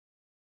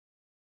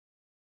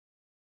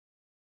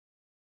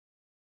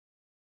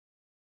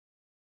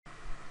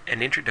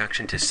An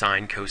Introduction to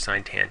Sine,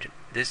 Cosine, Tangent.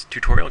 This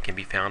tutorial can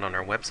be found on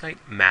our website,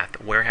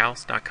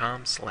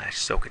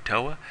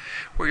 mathwarehouse.com/SOHCAHTOA,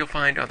 where you'll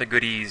find other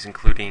goodies,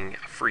 including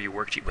a free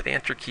worksheet with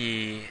answer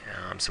key,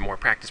 some more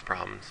practice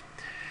problems.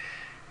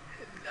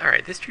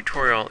 Alright, this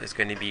tutorial is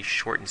going to be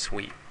short and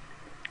sweet.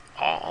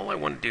 All I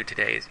want to do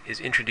today is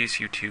introduce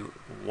you to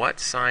what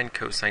sine,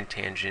 cosine,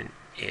 tangent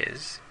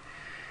is,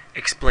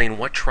 explain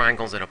what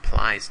triangles it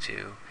applies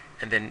to,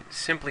 and then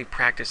simply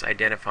practice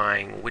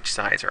identifying which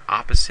sides are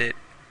opposite,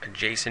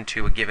 adjacent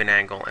to a given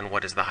angle, and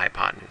what is the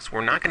hypotenuse.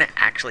 We're not going to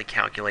actually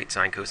calculate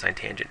sine, cosine,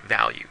 tangent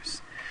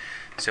values.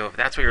 So if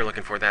that's what you're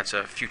looking for, that's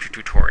a future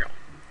tutorial.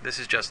 This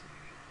is just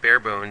bare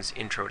bones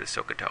intro to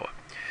SOHCAHTOA.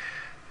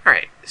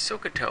 Alright,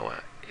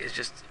 SOHCAHTOA is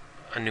just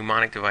a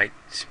mnemonic device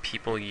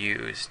people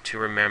use to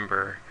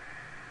remember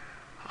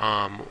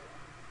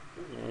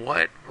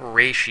what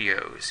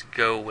ratios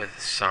go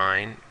with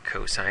sine,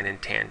 cosine, and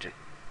tangent.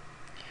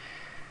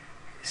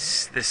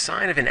 The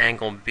sine of an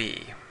angle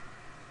B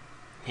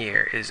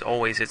here is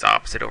always its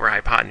opposite over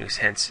hypotenuse,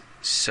 hence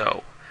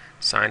SO.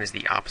 Sine is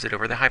the opposite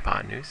over the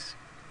hypotenuse.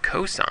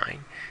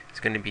 Cosine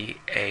is going to be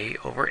A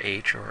over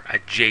H, or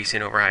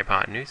adjacent over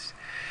hypotenuse.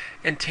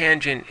 And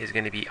tangent is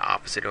going to be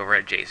opposite over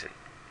adjacent.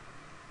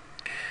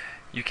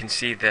 You can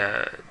see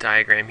the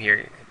diagram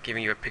here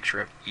giving you a picture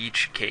of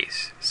each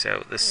case.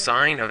 So the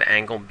sine of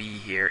angle B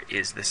here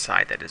is the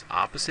side that is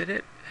opposite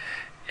it,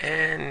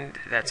 and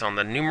that's on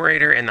the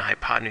numerator, and the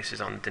hypotenuse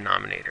is on the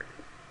denominator.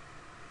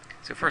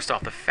 So first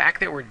off, the fact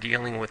that we're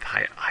dealing with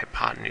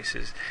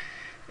hypotenuses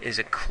is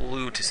a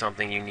clue to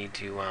something you need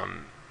to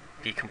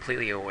be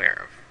completely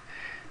aware of.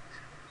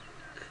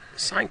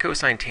 Sine,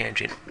 cosine,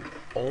 tangent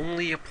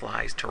only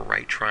applies to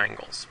right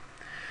triangles.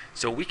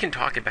 So we can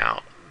talk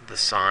about the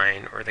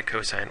sine or the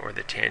cosine or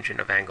the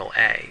tangent of angle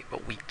A,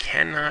 but we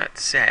cannot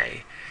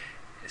say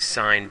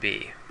sine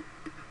B.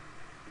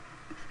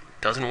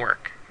 Doesn't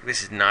work.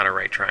 This is not a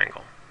right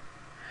triangle.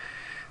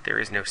 There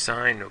is no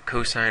sine, no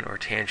cosine, or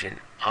tangent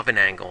of an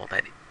angle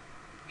that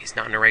is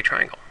not in a right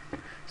triangle.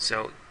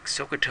 So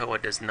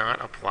SOHCAHTOA does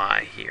not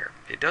apply here.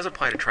 It does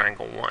apply to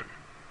triangle 1.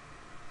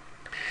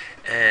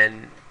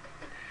 And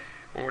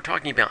when we're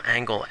talking about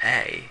angle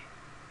A,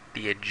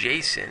 the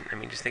adjacent,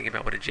 just think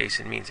about what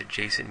adjacent means.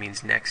 Adjacent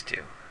means next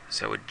to.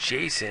 So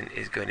adjacent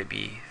is going to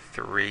be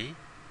 3.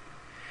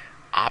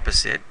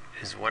 Opposite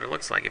is what it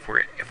looks like. If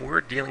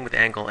we're dealing with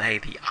angle A,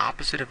 the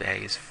opposite of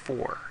A is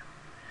 4.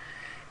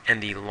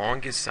 And the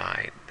longest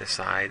side, the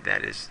side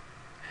that is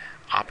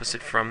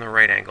opposite from the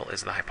right angle,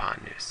 is the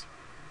hypotenuse.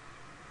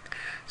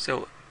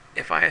 So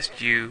if I asked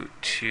you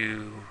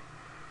to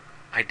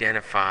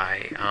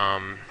identify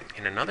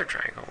in another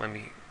triangle, let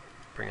me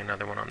bring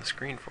another one on the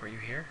screen for you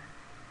here.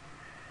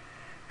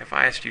 If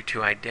I asked you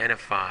to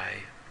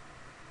identify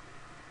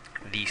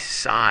the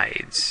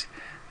sides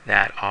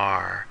that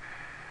are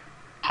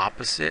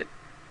opposite,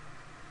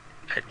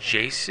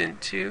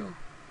 adjacent to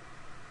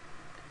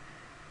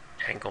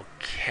angle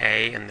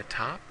K in the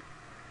top,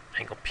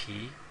 angle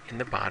P in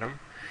the bottom,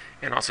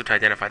 and also to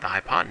identify the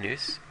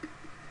hypotenuse,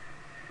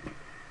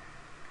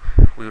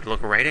 we would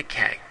look right at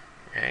K.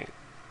 Right?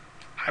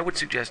 I would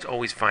suggest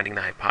always finding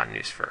the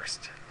hypotenuse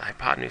first. The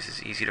hypotenuse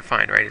is easy to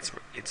find, right?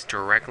 It's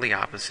directly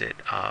opposite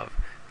of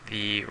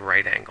the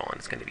right angle, and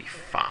it's going to be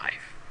 5.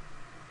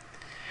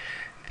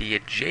 The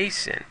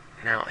adjacent,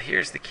 now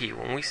here's the key.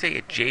 When we say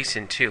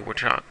adjacent to,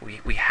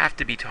 we have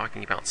to be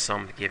talking about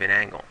some given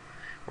angle.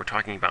 We're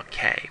talking about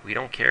K. We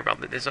don't care about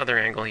this other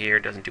angle here.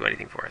 It doesn't do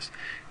anything for us.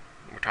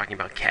 We're talking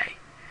about K.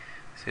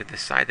 So the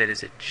side that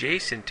is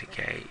adjacent to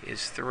K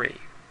is 3.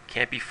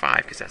 Can't be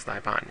 5 because that's the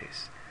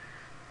hypotenuse.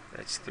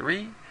 That's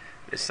 3.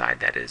 The side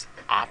that is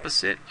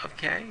opposite of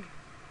K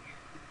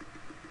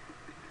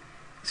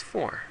is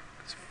 4.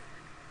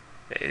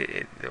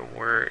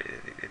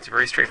 It's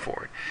very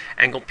straightforward.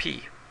 Angle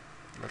P.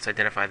 Let's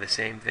identify the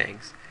same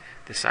things.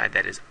 The side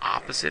that is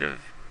opposite of,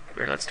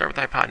 or let's start with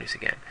the hypotenuse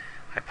again.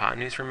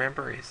 Hypotenuse,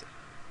 remember, is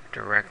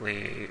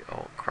directly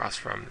across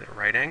from the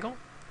right angle.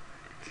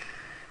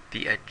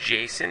 The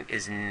adjacent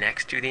is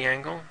next to the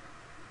angle.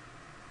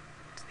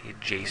 It's the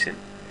adjacent.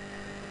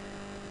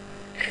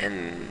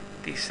 And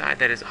the side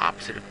that is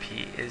opposite of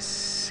P is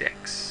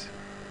 6.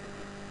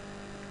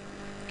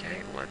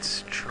 Okay,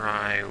 let's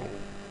try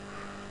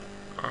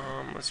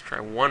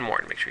one more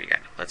to make sure you got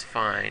it. Let's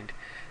find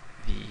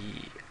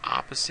the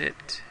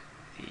opposite,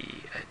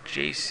 the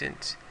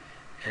adjacent,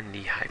 and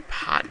the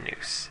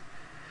hypotenuse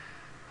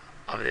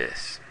of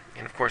this.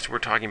 And of course, we're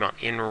talking about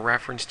in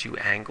reference to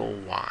angle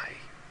Y.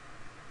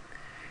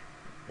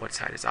 What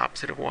side is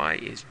opposite of Y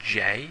is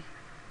J.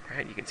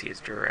 Right? You can see it's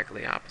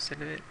directly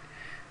opposite of it.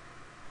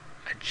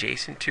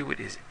 Adjacent to it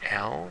is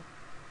L.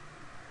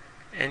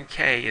 And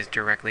K is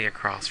directly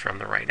across from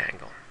the right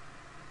angle.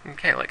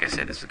 Okay, like I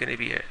said, this is going to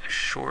be a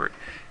short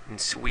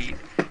and sweet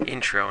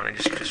intro, and I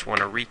just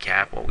want to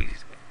recap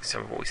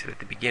some of what we said at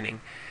the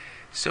beginning.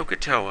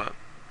 SOHCAHTOA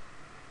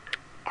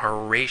are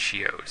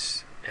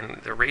ratios, and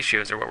the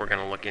ratios are what we're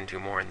going to look into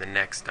more in the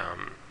next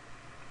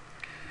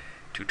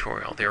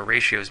tutorial. They're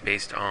ratios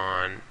based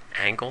on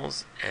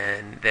angles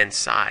and then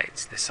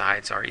sides. The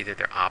sides are either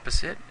the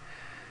opposite,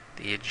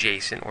 the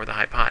adjacent, or the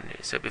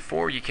hypotenuse. So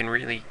before you can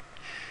really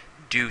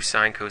do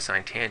sine,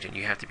 cosine, tangent,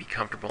 you have to be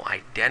comfortable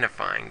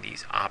identifying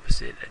these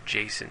opposite,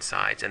 adjacent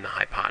sides and the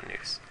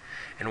hypotenuse.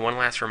 And one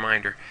last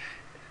reminder,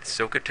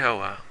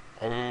 SOHCAHTOA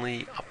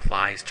only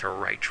applies to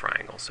right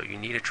triangles. So you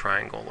need a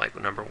triangle like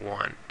number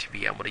 1 to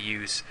be able to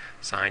use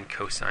sine,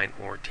 cosine,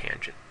 or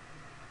tangent.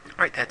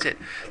 Alright, that's it.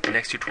 The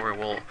next tutorial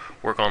will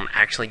work on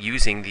actually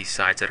using these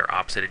sides that are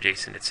opposite,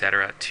 adjacent,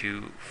 etc.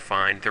 to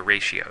find the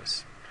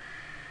ratios.